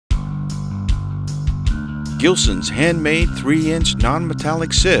Gilson's handmade 3-inch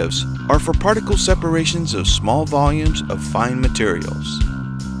non-metallic sieves are for particle separations of small volumes of fine materials.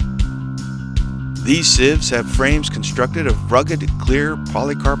 These sieves have frames constructed of rugged, clear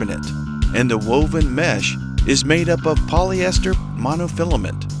polycarbonate, and the woven mesh is made up of polyester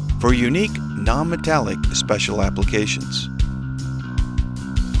monofilament for unique non-metallic special applications.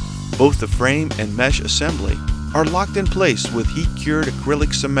 Both the frame and mesh assembly are locked in place with heat-cured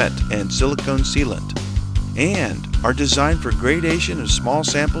acrylic cement and silicone sealant, and are designed for gradation of small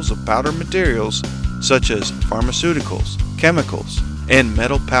samples of powder materials such as pharmaceuticals, chemicals, and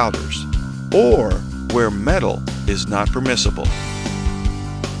metal powders, or where metal is not permissible.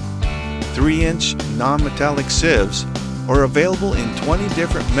 3-inch non-metallic sieves are available in 20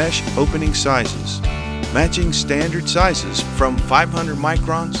 different mesh opening sizes, matching standard sizes from 500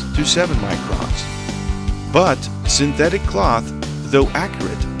 microns to 7 microns. But synthetic cloth, though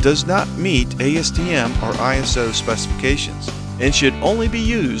accurate, does not meet ASTM or ISO specifications and should only be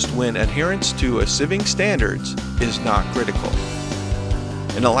used when adherence to a sieving standards is not critical.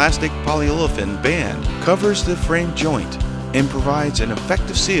 An elastic polyolefin band covers the frame joint and provides an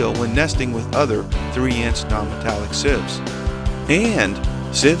effective seal when nesting with other 3-inch non-metallic sieves. And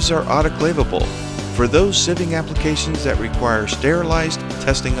sieves are autoclavable for those sieving applications that require sterilized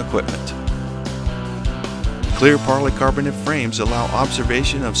testing equipment. Clear polycarbonate frames allow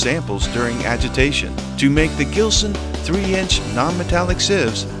observation of samples during agitation to make the Gilson 3-inch non-metallic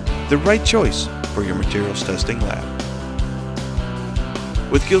sieves the right choice for your materials testing lab.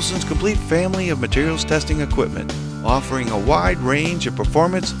 With Gilson's complete family of materials testing equipment, offering a wide range of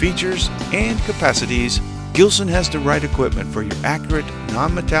performance, features, and capacities, Gilson has the right equipment for your accurate,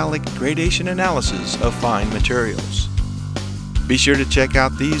 non-metallic gradation analysis of fine materials. Be sure to check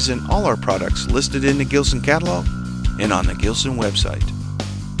out these and all our products listed in the Gilson catalog and on the Gilson website.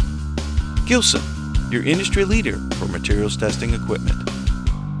 Gilson, your industry leader for materials testing equipment.